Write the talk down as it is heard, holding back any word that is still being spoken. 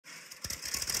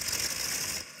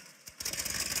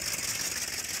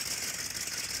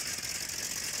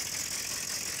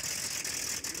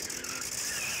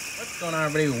What's going on,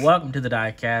 everybody? Welcome to the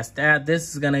Diecast.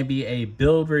 This is going to be a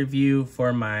build review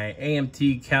for my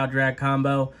AMT cow drag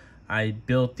combo. I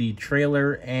built the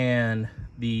trailer and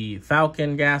the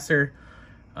Falcon gasser.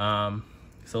 So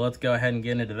let's go ahead and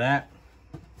get into that.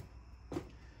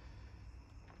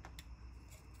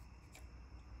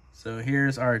 So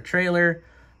here's our trailer,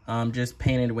 just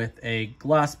painted with a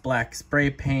gloss black spray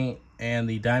paint, and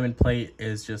the diamond plate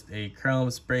is just a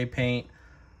chrome spray paint.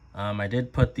 I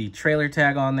did put the trailer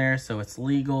tag on there, so it's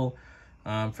legal.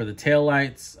 For the tail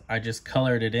lights, I just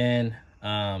colored it in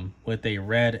with a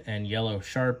red and yellow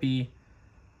Sharpie.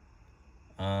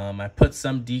 I put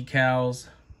some decals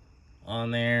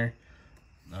on there.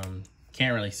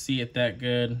 Can't really see it that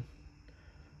good,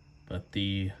 but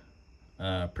the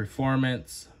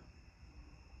performance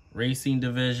racing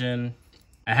division,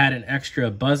 I had an extra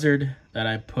buzzard that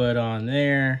I put on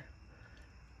there,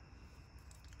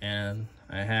 and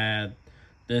I had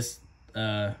this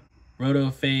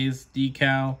roto phase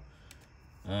decal.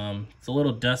 It's a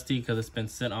little dusty because it's been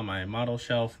sitting on my model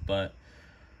shelf, but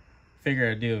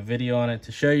figured I'd do a video on it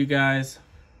to show you guys.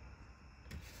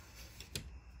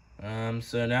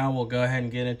 So now we'll go ahead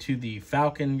and get into the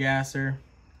Falcon gasser.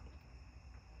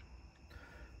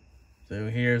 So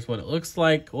here's what it looks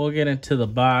like. We'll get into the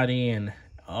body and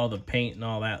all the paint and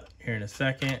all that here in a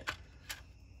second.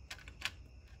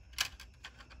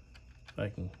 If I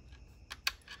can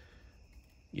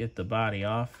get the body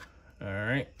off. All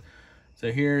right.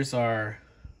 So here's our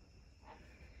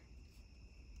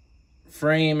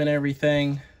frame and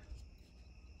everything.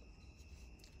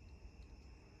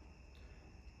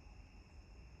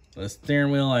 The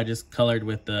steering wheel I just colored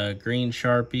with the green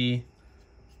Sharpie.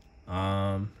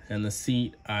 And the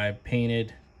seat I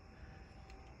painted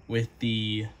with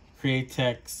the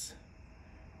Createx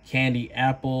Candy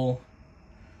Apple.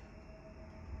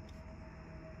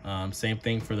 Same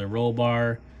thing for the roll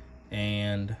bar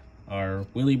and our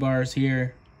wheelie bars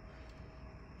here.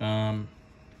 The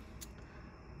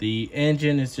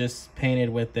engine is just painted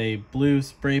with a blue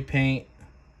spray paint,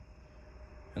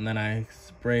 and then I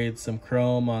sprayed some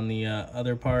chrome on the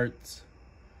other parts.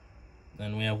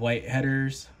 Then we have white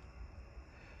headers.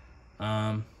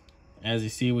 As you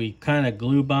see, we kind of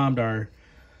glue bombed our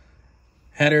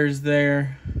headers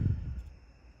there,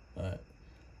 but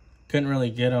couldn't really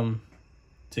get them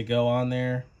to go on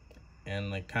there and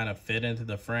like kind of fit into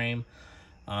the frame.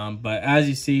 But as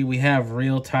you see, we have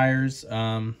real tires.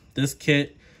 This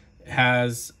kit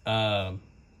has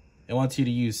it wants you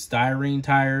to use styrene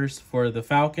tires for the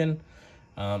Falcon.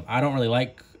 I don't really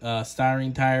like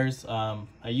styrene tires. I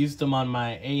used them on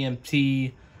my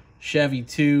AMT Chevy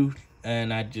 2,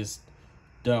 and I just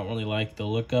don't really like the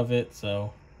look of it,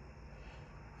 so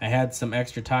I had some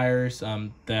extra tires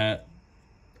that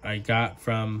I got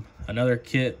from another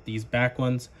kit, these back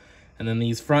ones, and then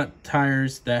these front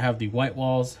tires that have the white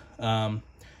walls.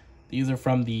 These are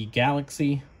from the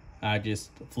Galaxy. I just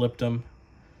flipped them.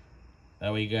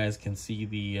 That way you guys can see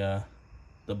the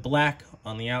black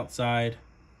on the outside.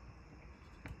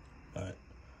 But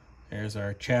here's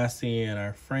our chassis and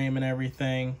our frame and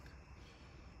everything.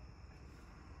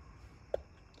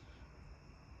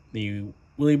 The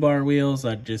wheelie bar wheels,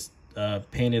 I just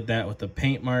painted that with a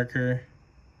paint marker.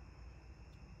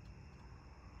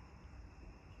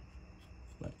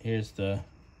 But here's the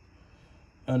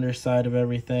underside of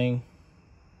everything.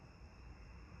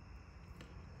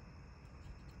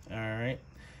 All right,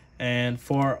 and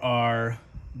for our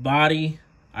body,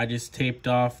 I just taped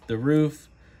off the roof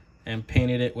and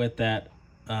painted it with that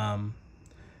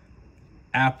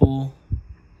apple,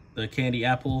 the candy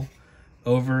apple,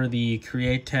 over the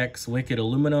Createx Wicked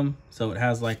Aluminum, so it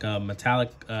has like a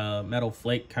metallic metal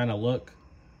flake kind of look.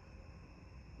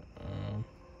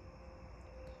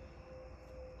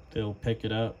 It'll pick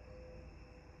it up.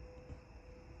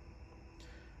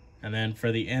 And then for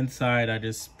the inside, I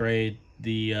just sprayed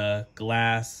the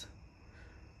glass,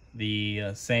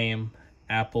 the same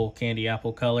apple, candy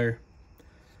apple color.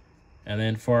 And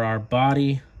then for our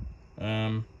body,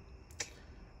 I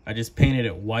just painted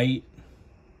it white,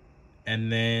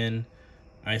 and then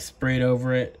I sprayed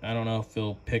over it, I don't know if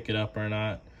it'll pick it up or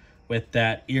not, with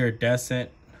that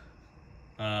iridescent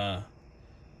deco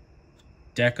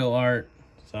art.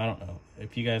 So I don't know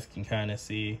if you guys can kind of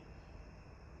see.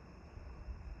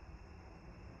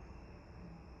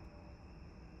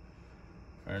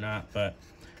 Or not, but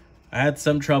I had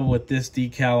some trouble with this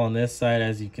decal on this side,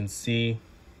 as you can see,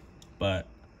 but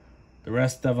the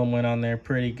rest of them went on there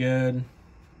pretty good.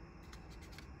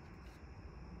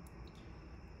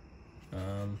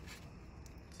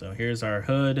 So here's our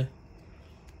hood.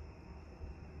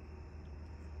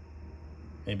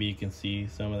 Maybe you can see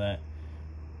some of that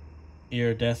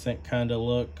iridescent kind of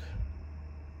look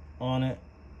on it,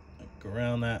 like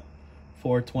around that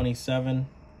 427.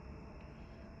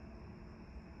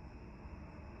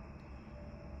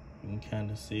 You can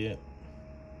kind of see it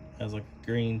has like a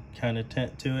green kind of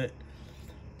tint to it.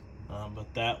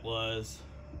 But that was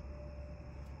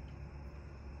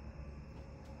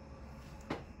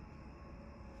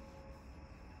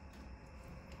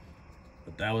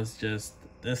just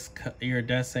this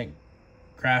iridescent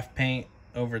craft paint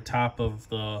over top of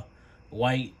the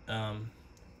white,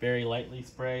 very lightly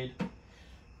sprayed.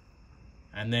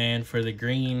 And then for the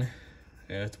green,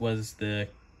 it was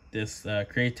this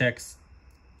Createx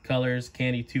Colors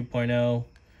Candy 2.0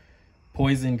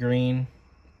 Poison Green.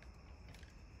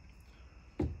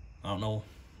 I don't know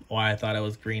why I thought it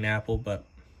was green apple, but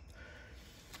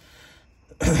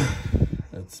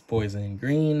it's Poison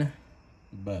Green.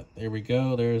 But there we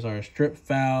go. There's our strip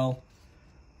FOWL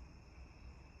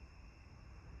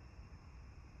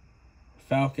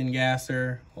Falcon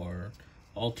gasser, or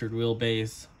altered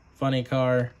wheelbase funny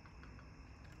car.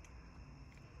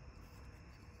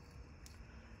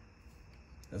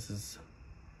 This is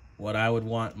what I would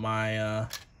want my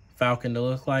Falcon to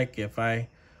look like if I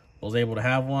was able to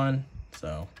have one.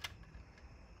 So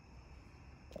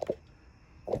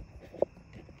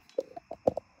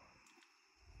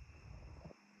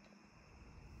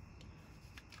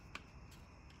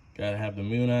gotta have the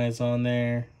moon eyes on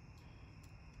there.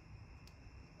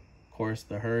 Of course,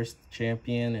 the Hearst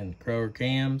Champion and Kroger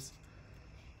cams.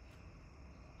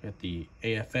 Got the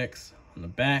AFX on the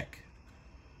back.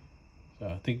 So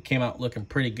I think it came out looking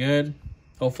pretty good.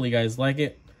 Hopefully you guys like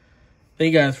it.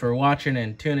 Thank you guys for watching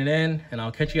and tuning in, and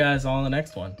I'll catch you guys all in the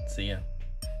next one. See ya.